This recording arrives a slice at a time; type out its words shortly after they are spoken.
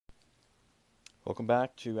Welcome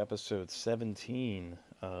back to episode 17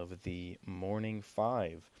 of the Morning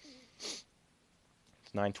 5. It's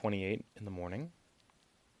 9:28 in the morning.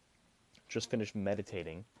 Just finished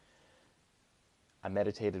meditating. I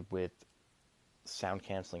meditated with sound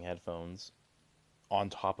canceling headphones on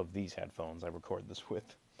top of these headphones I record this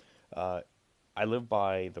with. Uh, I live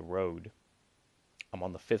by the road. I'm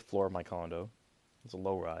on the fifth floor of my condo. It's a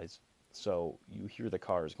low rise, so you hear the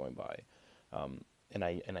cars going by. And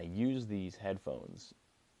I use these headphones,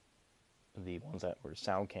 the ones that were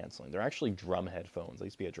sound canceling. They're actually drum headphones. I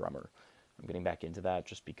used to be a drummer. I'm getting back into that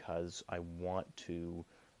just because I want to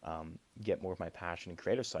get more of my passion and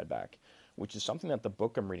creative side back, which is something that the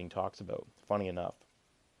book I'm reading talks about, funny enough.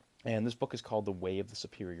 And this book is called The Way of the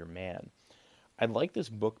Superior Man. I like this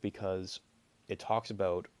book because it talks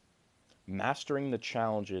about mastering the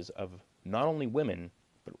challenges of not only women,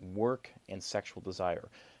 but work and sexual desire.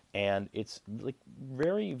 And it's like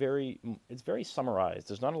it's very summarized.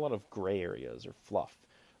 There's not a lot of gray areas or fluff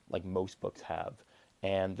like most books have.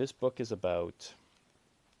 And this book is about,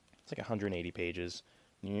 it's like 180 pages,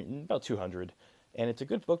 about 200. And it's a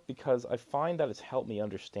good book because I find that it's helped me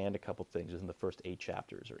understand a couple things in the first 8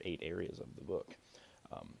 chapters or 8 areas of the book.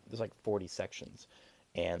 There's like 40 sections,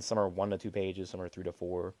 and some are 1 to 2 pages, some are 3 to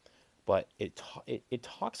 4. But it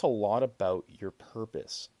talks a lot about your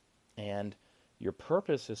purpose, and your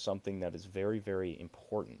purpose is something that is very, very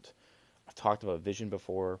important. I've talked about vision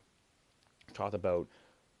before. I've talked about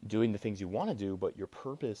doing the things you want to do, but your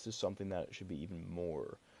purpose is something that should be even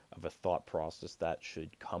more of a thought process that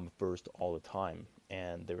should come first all the time.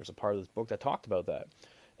 And there was a part of this book that talked about that.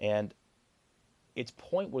 And its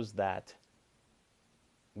point was that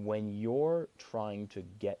when you're trying to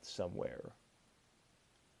get somewhere,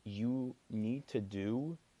 you need to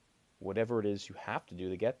do whatever it is you have to do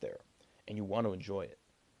to get there. And you want to enjoy it.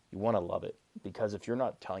 You want to love it. Because if you're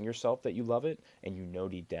not telling yourself that you love it and you know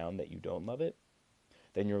deep down that you don't love it,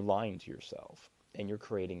 then you're lying to yourself and you're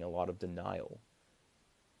creating a lot of denial.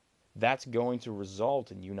 That's going to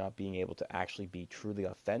result in you not being able to actually be truly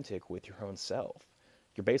authentic with your own self.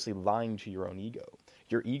 You're basically lying to your own ego.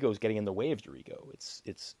 Your ego is getting in the way of your ego.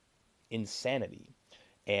 It's insanity.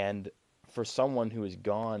 And for someone who has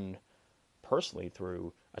gone personally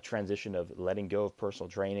through a transition of letting go of personal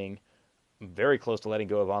training, very close to letting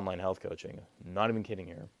go of online health coaching, not even kidding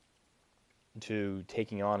here, to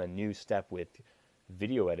taking on a new step with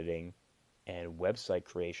video editing and website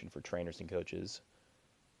creation for trainers and coaches,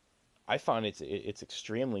 I find it's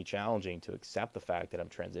extremely challenging to accept the fact that I'm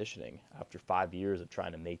transitioning after 5 years of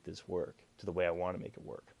trying to make this work to the way I want to make it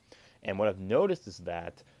work. And what I've noticed is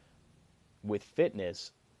that with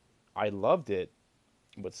fitness, I loved it,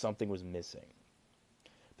 but something was missing.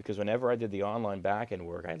 Because whenever I did the online back end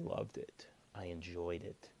work, I loved it. I enjoyed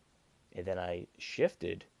it. And then I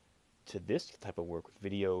shifted to this type of work with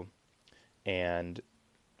video and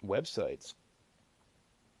websites.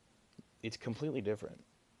 It's completely different.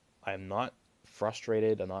 I'm not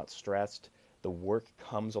frustrated. I'm not stressed. The work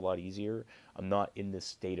comes a lot easier. I'm not in this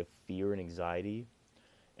state of fear and anxiety.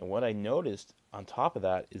 And what I noticed on top of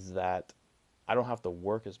that is that I don't have to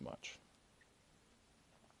work as much.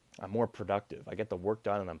 I'm more productive. I get the work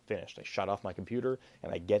done and I'm finished. I shut off my computer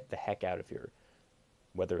and I get the heck out of here.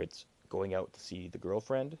 Whether it's going out to see the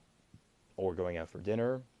girlfriend, or going out for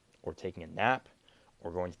dinner, or taking a nap,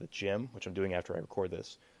 or going to the gym, which I'm doing after I record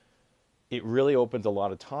this, it really opens a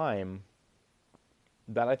lot of time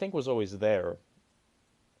that I think was always there.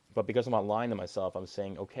 But because I'm not lying to myself, I'm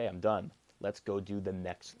saying, okay, I'm done. Let's go do the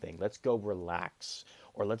next thing. Let's go relax.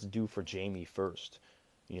 Or let's do for Jamie first.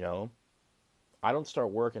 You know? I don't start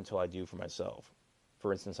work until I do for myself.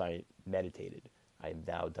 For instance, I meditated. I've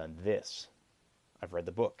now done this. I've read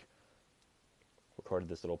the book. Recorded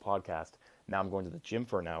this little podcast. Now I'm going to the gym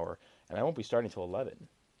for an hour, and I won't be starting until 11.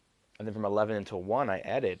 And then from 11 until 1, I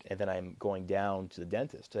edit, and then I'm going down to the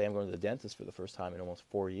dentist. Today I'm going to the dentist for the first time in almost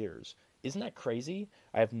 4 years. Isn't that crazy?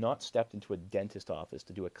 I have not stepped into a dentist office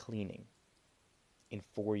to do a cleaning in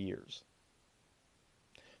 4 years.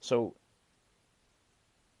 So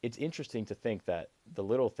it's interesting to think that the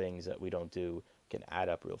little things that we don't do can add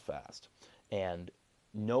up real fast. And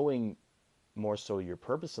knowing more so your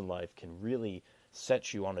purpose in life can really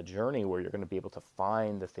set you on a journey where you're going to be able to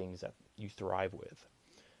find the things that you thrive with.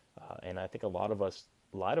 And I think a lot of us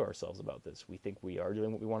lie to ourselves about this. We think we are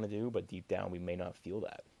doing what we want to do, but deep down we may not feel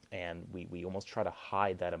that. And we almost try to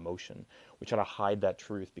hide that emotion. We try to hide that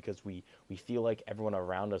truth because we feel like everyone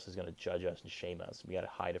around us is going to judge us and shame us. We got to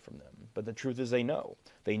hide it from them. But the truth is they know.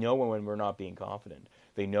 They know when we're not being confident.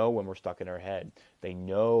 They know when we're stuck in our head. They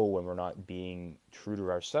know when we're not being true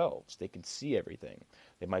to ourselves. They can see everything.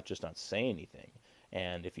 They might just not say anything.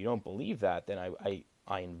 And if you don't believe that, then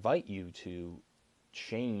I invite you to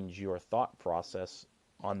change your thought process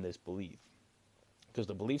on this belief. Because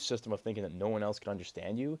the belief system of thinking that no one else can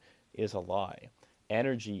understand you is a lie.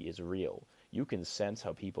 Energy is real. You can sense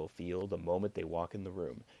how people feel the moment they walk in the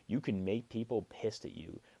room. You can make people pissed at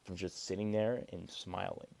you from just sitting there and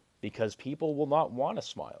smiling. Because people will not want to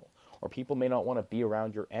smile, or people may not want to be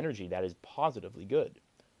around your energy that is positively good.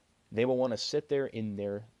 They will want to sit there in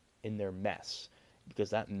their mess,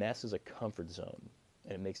 because that mess is a comfort zone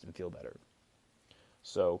and it makes them feel better.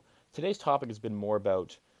 So today's topic has been more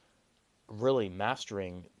about really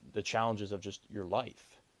mastering the challenges of just your life,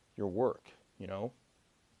 your work,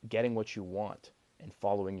 getting what you want and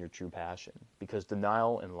following your true passion. Because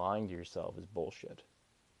denial and lying to yourself is bullshit.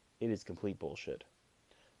 It is complete bullshit.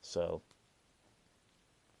 So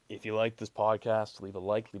if you like this podcast, leave a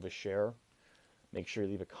like, leave a share. Make sure you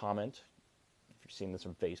leave a comment if you're seeing this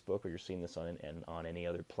from Facebook or you're seeing this on any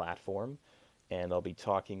other platform. And I'll be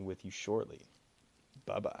talking with you shortly.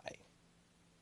 Bye-bye.